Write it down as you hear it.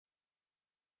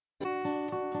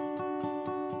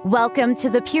Welcome to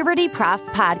the Puberty Prof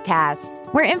podcast,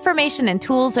 where information and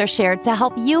tools are shared to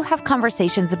help you have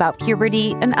conversations about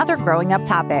puberty and other growing up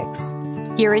topics.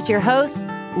 Here is your host,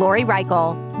 Lori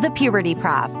Reichel, the Puberty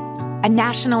Prof, a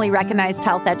nationally recognized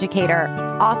health educator,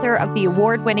 author of the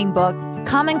award-winning book,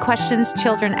 Common Questions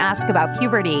Children Ask About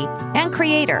Puberty, and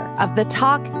creator of the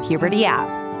Talk Puberty app.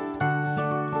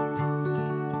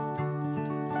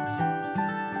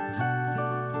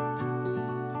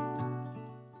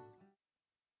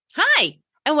 Hi,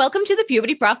 and welcome to the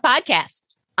Puberty Prof podcast.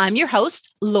 I'm your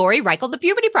host, Lori Reichel, the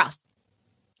Puberty Prof.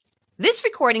 This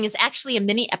recording is actually a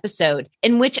mini episode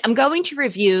in which I'm going to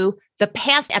review the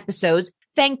past episodes,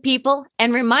 thank people,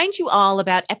 and remind you all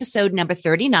about episode number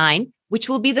 39, which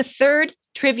will be the third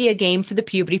trivia game for the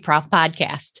Puberty Prof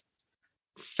podcast.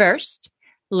 First,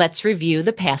 let's review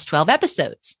the past 12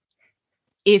 episodes.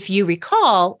 If you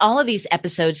recall, all of these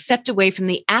episodes stepped away from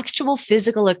the actual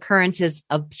physical occurrences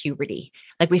of puberty.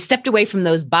 Like we stepped away from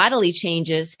those bodily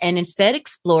changes and instead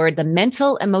explored the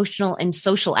mental, emotional, and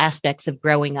social aspects of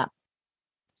growing up.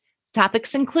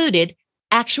 Topics included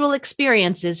actual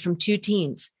experiences from two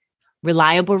teens,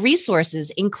 reliable resources,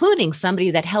 including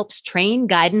somebody that helps train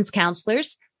guidance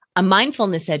counselors, a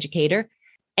mindfulness educator,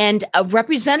 and a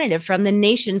representative from the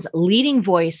nation's leading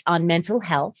voice on mental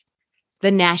health, the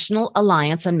National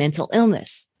Alliance on Mental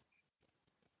Illness.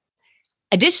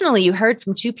 Additionally, you heard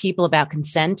from two people about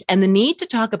consent and the need to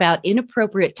talk about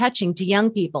inappropriate touching to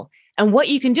young people and what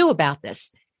you can do about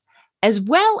this, as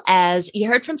well as you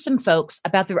heard from some folks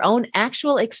about their own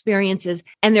actual experiences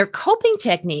and their coping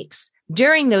techniques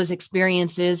during those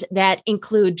experiences that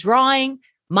include drawing,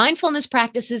 mindfulness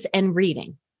practices, and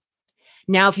reading.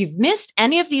 Now, if you've missed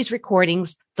any of these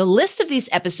recordings, the list of these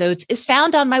episodes is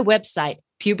found on my website,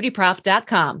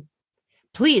 pubertyprof.com.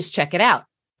 Please check it out.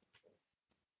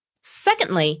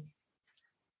 Secondly,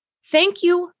 thank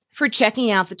you for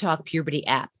checking out the Talk Puberty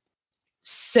app.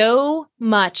 So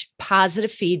much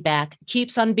positive feedback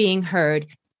keeps on being heard,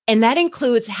 and that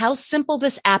includes how simple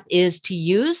this app is to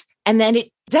use, and that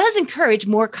it does encourage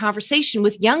more conversation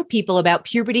with young people about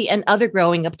puberty and other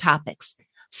growing up topics.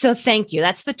 So thank you.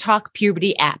 That's the Talk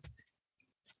Puberty app.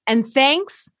 And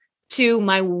thanks to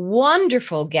my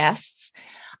wonderful guests.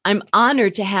 I'm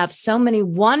honored to have so many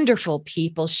wonderful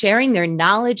people sharing their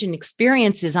knowledge and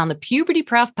experiences on the Puberty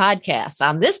Prof podcast,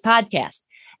 on this podcast.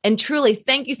 And truly,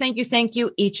 thank you,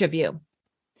 each of you.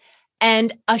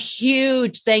 And a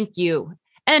huge thank you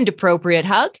and appropriate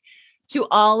hug to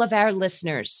all of our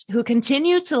listeners who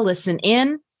continue to listen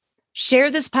in, share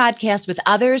this podcast with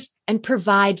others, and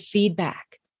provide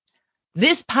feedback.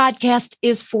 This podcast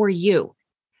is for you,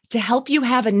 to help you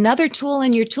have another tool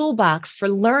in your toolbox for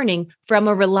learning from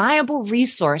a reliable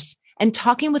resource and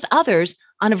talking with others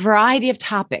on a variety of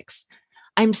topics.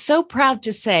 I'm so proud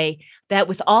to say that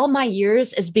with all my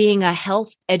years as being a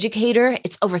health educator,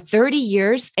 it's over 30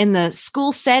 years in the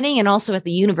school setting and also at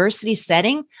the university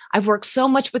setting. I've worked so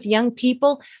much with young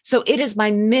people. So it is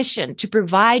my mission to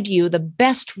provide you the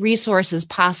best resources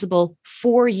possible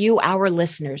for you, our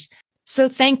listeners. So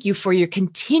thank you for your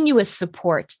continuous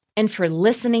support and for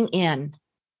listening in.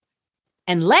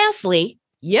 And lastly,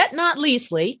 yet not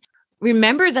leastly,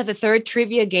 remember that the third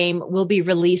trivia game will be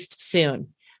released soon.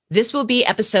 This will be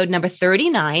episode number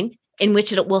 39, in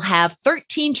which it will have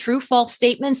 13 true-false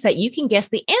statements that you can guess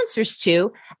the answers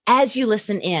to as you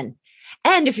listen in.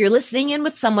 And if you're listening in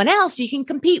with someone else, you can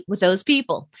compete with those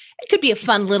people. It could be a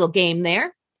fun little game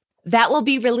there. That will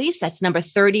be released. That's number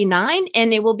 39,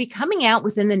 and it will be coming out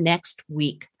within the next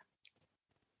week.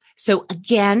 So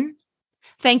again,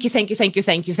 thank you.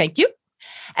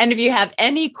 And if you have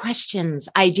any questions,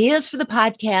 ideas for the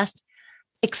podcast,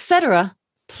 etc.,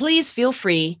 please feel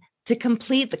free to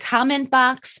complete the comment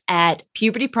box at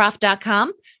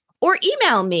pubertyprof.com or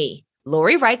email me,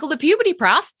 Lori Reichel, the Puberty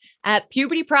Prof, at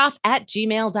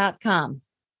pubertyprof@gmail.com.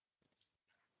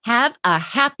 Have a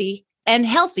happy and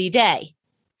healthy day.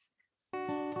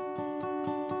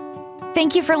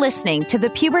 Thank you for listening to the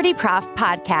Puberty Prof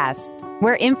podcast,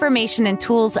 where information and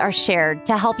tools are shared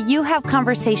to help you have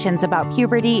conversations about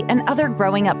puberty and other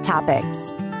growing up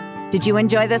topics. Did you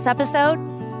enjoy this episode?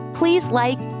 Please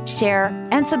like, share,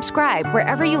 and subscribe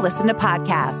wherever you listen to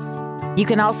podcasts. You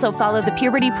can also follow the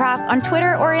Puberty Prof on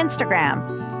Twitter or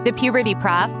Instagram. The Puberty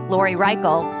Prof, Lori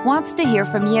Reichel, wants to hear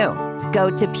from you. Go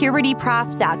to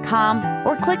pubertyprof.com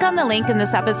or click on the link in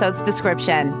this episode's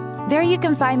description. There you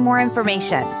can find more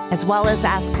information, as well as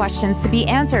ask questions to be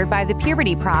answered by the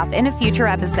Puberty Prof in a future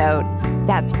episode.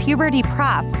 That's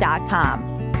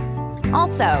pubertyprof.com.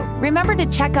 Also, remember to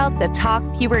check out the Talk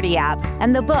Puberty app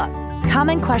and the book,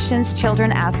 Common Questions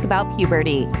Children Ask About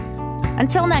Puberty.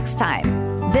 Until next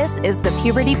time, This is the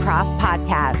Puberty Prof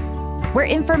Podcast, where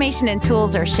information and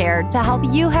tools are shared to help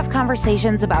you have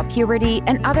conversations about puberty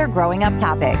and other growing up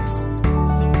topics.